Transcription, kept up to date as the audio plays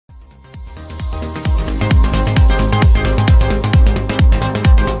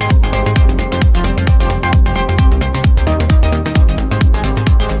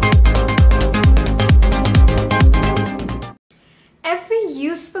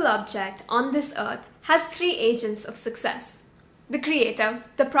useful object on this earth has three agents of success: the creator,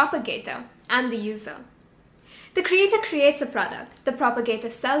 the propagator, and the user. The creator creates a product, the propagator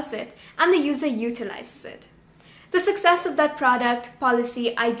sells it, and the user utilizes it. The success of that product,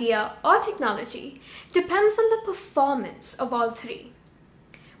 policy, idea, or technology depends on the performance of all three.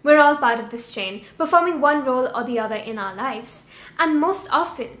 We're all part of this chain, performing one role or the other in our lives, and most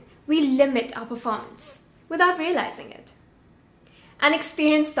often we limit our performance without realizing it. An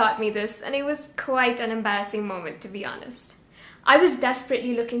experience taught me this, and it was quite an embarrassing moment, to be honest. I was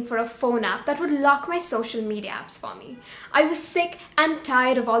desperately looking for a phone app that would lock my social media apps for me. I was sick and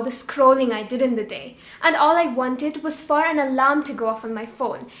tired of all the scrolling I did in the day, and all I wanted was for an alarm to go off on my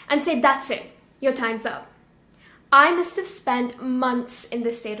phone and say, "That's it, your time's up." I must have spent months in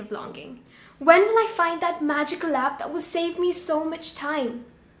this state of longing. When will I find that magical app that will save me so much time?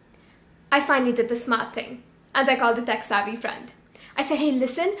 I finally did the smart thing, and I called a tech-savvy friend. I said, "Hey,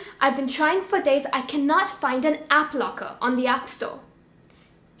 listen, I've been trying for days. I cannot find an app locker on the App Store."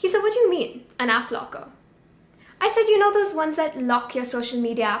 He said, "What do you mean, an app locker?" I said, "You know those ones that lock your social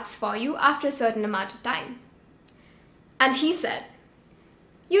media apps for you after a certain amount of time?" And he said,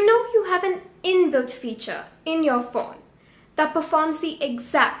 "You know you have an inbuilt feature in your phone that performs the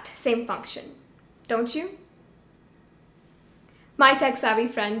exact same function, don't you?" My tech-savvy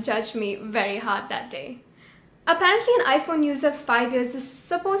friend judged me very hard that day. Apparently an iPhone user of 5 years is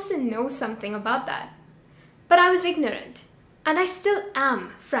supposed to know something about that. But I was ignorant, and I still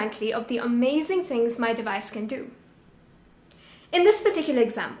am, frankly, of the amazing things my device can do. In this particular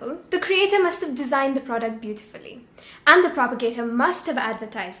example, the creator must have designed the product beautifully, and the propagator must have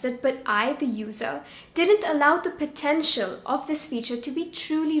advertised it, but I, the user, didn't allow the potential of this feature to be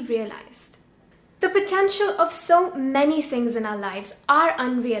truly realized. The potential of so many things in our lives are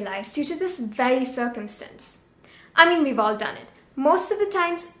unrealized due to this very circumstance. I mean, we've all done it, most of the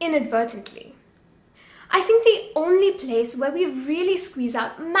times inadvertently. I think the only place where we really squeeze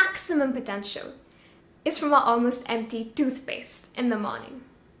out maximum potential is from our almost empty toothpaste in the morning.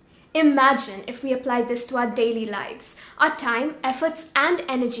 Imagine if we applied this to our daily lives. Our time, efforts, and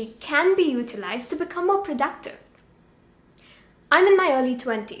energy can be utilized to become more productive. I'm in my early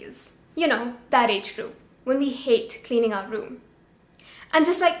 20s, you know, that age group, when we hate cleaning our room. And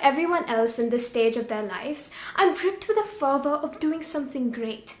just like everyone else in this stage of their lives, I'm gripped with a fervor of doing something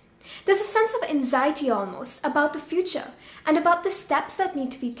great. There's a sense of anxiety almost about the future and about the steps that need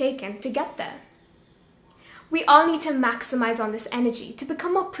to be taken to get there. We all need to maximize on this energy to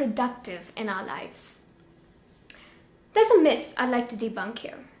become more productive in our lives. There's a myth I'd like to debunk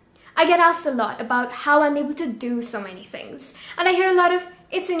here. I get asked a lot about how I'm able to do so many things, and I hear a lot of,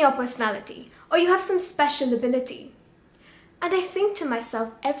 "It's in your personality," or "You have some special ability." And I think to myself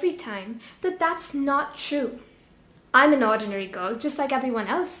every time that that's not true. I'm an ordinary girl, just like everyone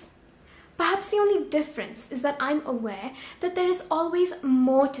else. Perhaps the only difference is that I'm aware that there is always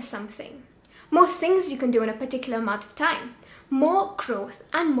more to something. More things you can do in a particular amount of time. More growth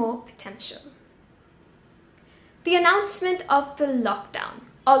and more potential. The announcement of the lockdown,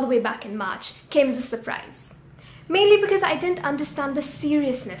 all the way back in March, came as a surprise. Mainly because I didn't understand the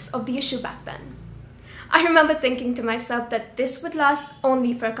seriousness of the issue back then. I remember thinking to myself that this would last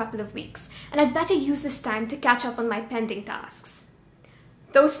only for a couple of weeks, and I'd better use this time to catch up on my pending tasks.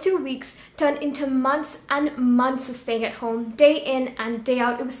 Those 2 weeks turned into months and months of staying at home, day in and day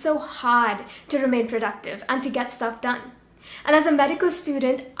out. It was so hard to remain productive and to get stuff done. And as a medical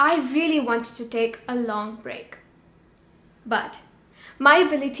student, I really wanted to take a long break. But my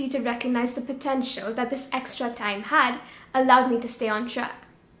ability to recognize the potential that this extra time had allowed me to stay on track.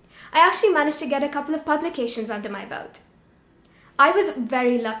 I actually managed to get a couple of publications under my belt. I was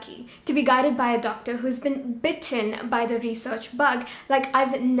very lucky to be guided by a doctor who's been bitten by the research bug like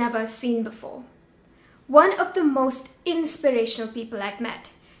I've never seen before. One of the most inspirational people I've met.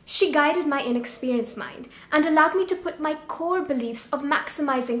 She guided my inexperienced mind and allowed me to put my core beliefs of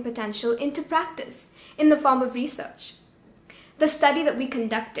maximizing potential into practice in the form of research. The study that we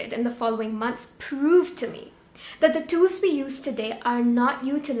conducted in the following months proved to me that the tools we use today are not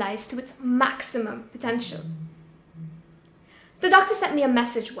utilized to its maximum potential. The doctor sent me a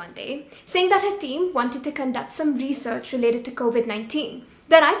message one day saying that her team wanted to conduct some research related to COVID-19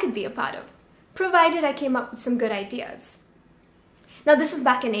 that I could be a part of, provided I came up with some good ideas. Now, this was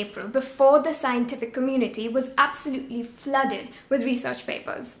back in April, before the scientific community was absolutely flooded with research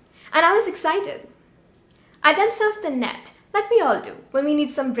papers, and I was excited. I then surfed the net, like we all do when we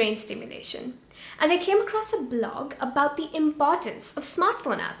need some brain stimulation, and I came across a blog about the importance of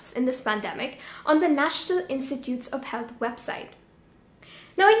smartphone apps in this pandemic on the National Institutes of Health website.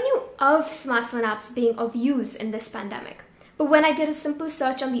 Now, I knew of smartphone apps being of use in this pandemic, but when I did a simple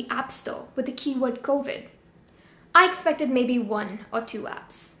search on the App Store with the keyword COVID, I expected maybe 1 or 2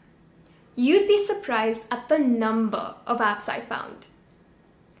 apps. You'd be surprised at the number of apps I found.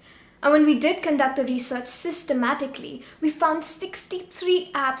 And when we did conduct the research systematically, we found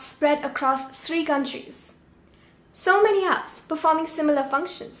 63 apps spread across 3 countries. So many apps performing similar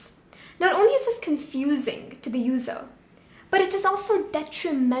functions. Not only is this confusing to the user, but it is also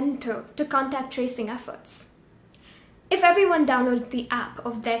detrimental to contact tracing efforts. If everyone downloaded the app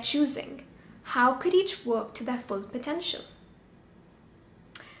of their choosing, how could each work to their full potential?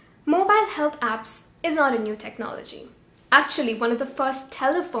 Mobile health apps is not a new technology. Actually, one of the first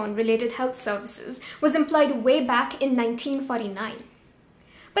telephone-related health services was employed way back in 1949.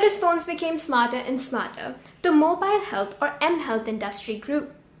 But as phones became smarter and smarter, the mobile health or mHealth industry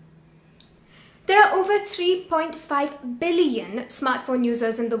grew. There are over 3.5 billion smartphone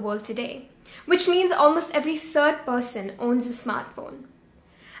users in the world today, which means almost every 3rd person owns a smartphone.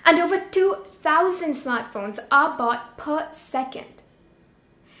 And over 2,000 smartphones are bought per second.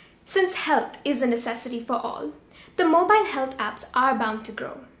 Since health is a necessity for all, the mobile health apps are bound to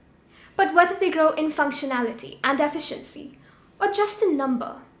grow. But whether they grow in functionality and efficiency, or just in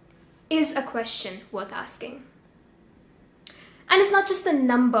number, is a question worth asking. And it's not just the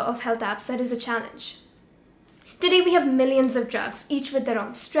number of health apps that is a challenge. Today we have millions of drugs, each with their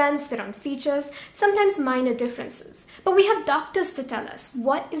own strengths, their own features, sometimes minor differences. But we have doctors to tell us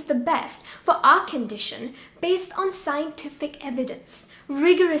what is the best for our condition based on scientific evidence,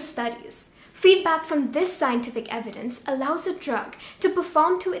 rigorous studies. Feedback from this scientific evidence allows a drug to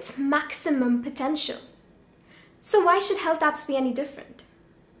perform to its maximum potential. So why should health apps be any different?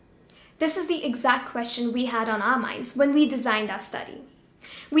 This is the exact question we had on our minds when we designed our study.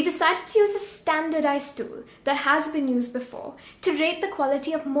 We decided to use a standardized tool that has been used before to rate the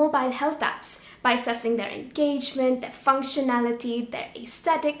quality of mobile health apps by assessing their engagement, their functionality, their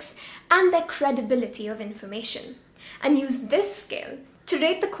aesthetics, and their credibility of information, and use this scale to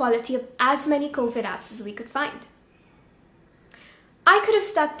rate the quality of as many COVID apps as we could find. I could have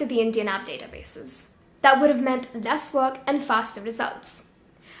stuck to the Indian app databases. That would have meant less work and faster results.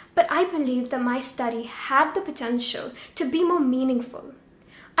 But I believe that my study had the potential to be more meaningful.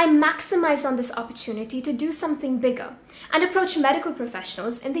 I maximized on this opportunity to do something bigger and approach medical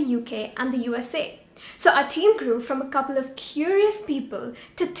professionals in the UK and the USA. So our team grew from a couple of curious people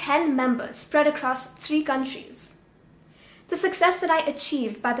to 10 members spread across 3 countries. The success that I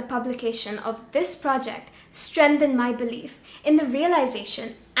achieved by the publication of this project strengthened my belief in the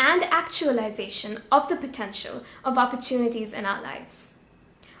realization and actualization of the potential of opportunities in our lives.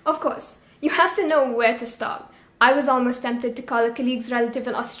 Of course, you have to know where to start. I was almost tempted to call a colleague's relative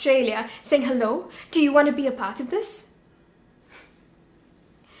in Australia saying, "Hello, do you want to be a part of this?"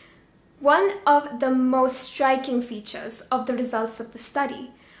 One of the most striking features of the results of the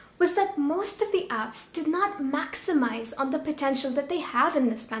study was that most of the apps did not maximize on the potential that they have in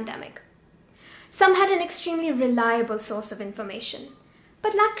this pandemic. Some had an extremely reliable source of information,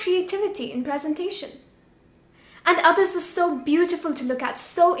 but lacked creativity in presentation. And others were so beautiful to look at,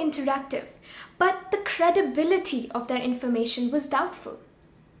 so interactive, but the credibility of their information was doubtful.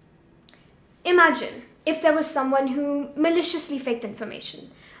 Imagine if there was someone who maliciously faked information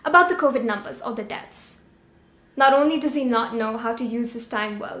about the COVID numbers or the deaths. Not only does he not know how to use his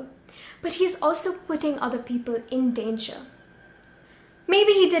time well, but he's also putting other people in danger.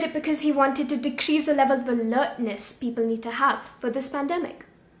 Maybe he did it because he wanted to decrease the level of alertness people need to have for this pandemic.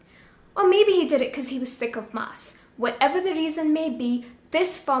 Or maybe he did it because he was sick of masks. Whatever the reason may be,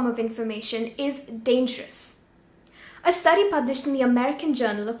 this form of information is dangerous. A study published in the American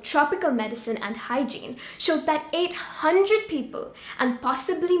Journal of Tropical Medicine and Hygiene showed that 800 people, and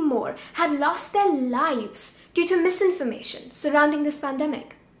possibly more, had lost their lives due to misinformation surrounding this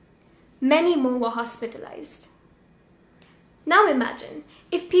pandemic. Many more were hospitalized. Now imagine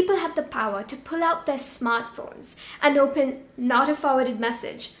if people had the power to pull out their smartphones and open not a forwarded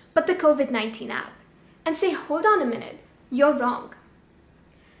message, but the COVID-19 app, and say, "Hold on a minute, you're wrong."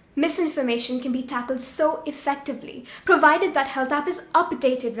 Misinformation can be tackled so effectively, provided that health app is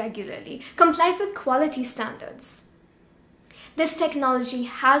updated regularly, complies with quality standards. This technology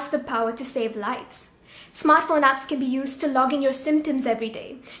has the power to save lives. Smartphone apps can be used to log in your symptoms every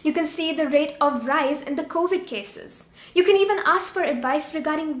day. You can see the rate of rise in the COVID cases. You can even ask for advice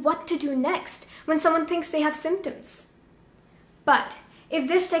regarding what to do next when someone thinks they have symptoms. But if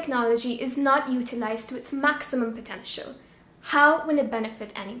this technology is not utilized to its maximum potential, how will it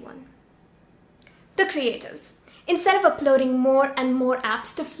benefit anyone? The creators, instead of uploading more and more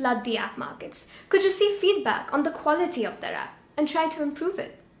apps to flood the app markets, could receive feedback on the quality of their app and try to improve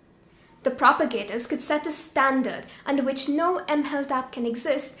it. The propagators could set a standard under which no mHealth app can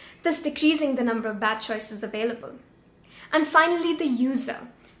exist, thus decreasing the number of bad choices available. And finally, the user.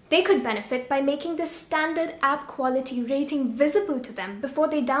 They could benefit by making the standard app quality rating visible to them before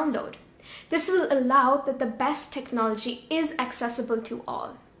they download. This will allow that the best technology is accessible to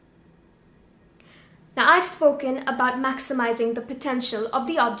all. Now, I've spoken about maximizing the potential of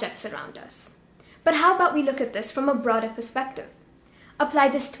the objects around us. But how about we look at this from a broader perspective? Apply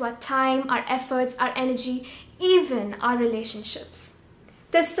this to our time, our efforts, our energy, even our relationships.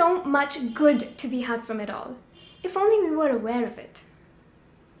 There's so much good to be had from it all, if only we were aware of it.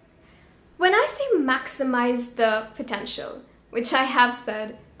 When I say maximize the potential, which I have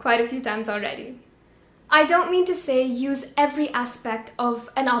said quite a few times already, I don't mean to say use every aspect of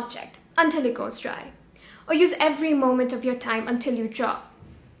an object until it goes dry, or use every moment of your time until you drop.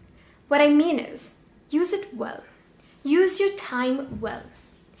 What I mean is, use it well. Use your time well.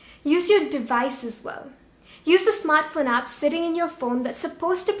 Use your devices well. Use the smartphone app sitting in your phone that's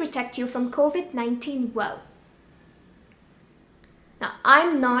supposed to protect you from COVID-19 well. Now,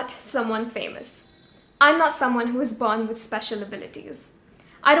 I'm not someone famous. I'm not someone who was born with special abilities.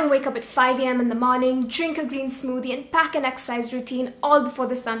 I don't wake up at 5 a.m. in the morning, drink a green smoothie, and pack an exercise routine all before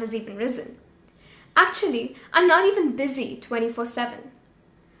the sun has even risen. Actually, I'm not even busy 24/7.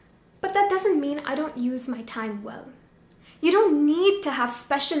 But that doesn't mean I don't use my time well. You don't need to have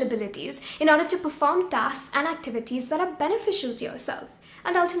special abilities in order to perform tasks and activities that are beneficial to yourself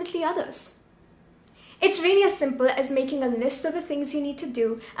and ultimately others. It's really as simple as making a list of the things you need to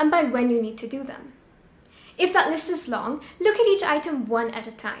do and by when you need to do them. If that list is long, look at each item one at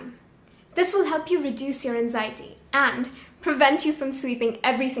a time. This will help you reduce your anxiety and prevent you from sweeping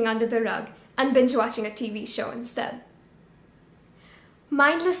everything under the rug and binge watching a TV show instead.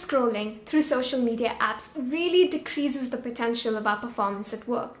 Mindless scrolling through social media apps really decreases the potential of our performance at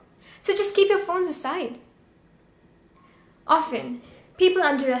work. So just keep your phones aside. Often, people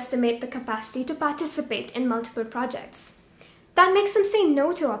underestimate the capacity to participate in multiple projects. That makes them say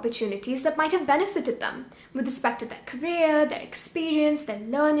no to opportunities that might have benefited them with respect to their career, their experience, their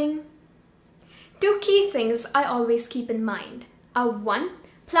learning. Two key things I always keep in mind are 1,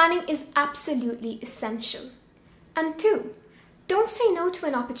 planning is absolutely essential. And 2, don't say no to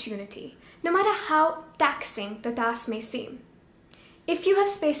an opportunity, no matter how taxing the task may seem. If you have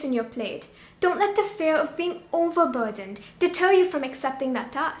space on your plate, don't let the fear of being overburdened deter you from accepting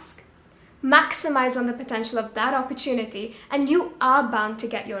that task. Maximize on the potential of that opportunity, and you are bound to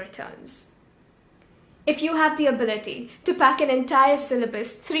get your returns. If you have the ability to pack an entire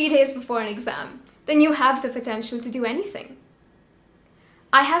syllabus 3 days before an exam, then you have the potential to do anything.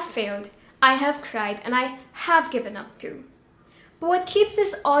 I have failed, I have cried, and I have given up too. But what keeps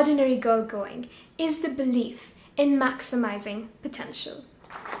this ordinary girl going is the belief in maximizing potential.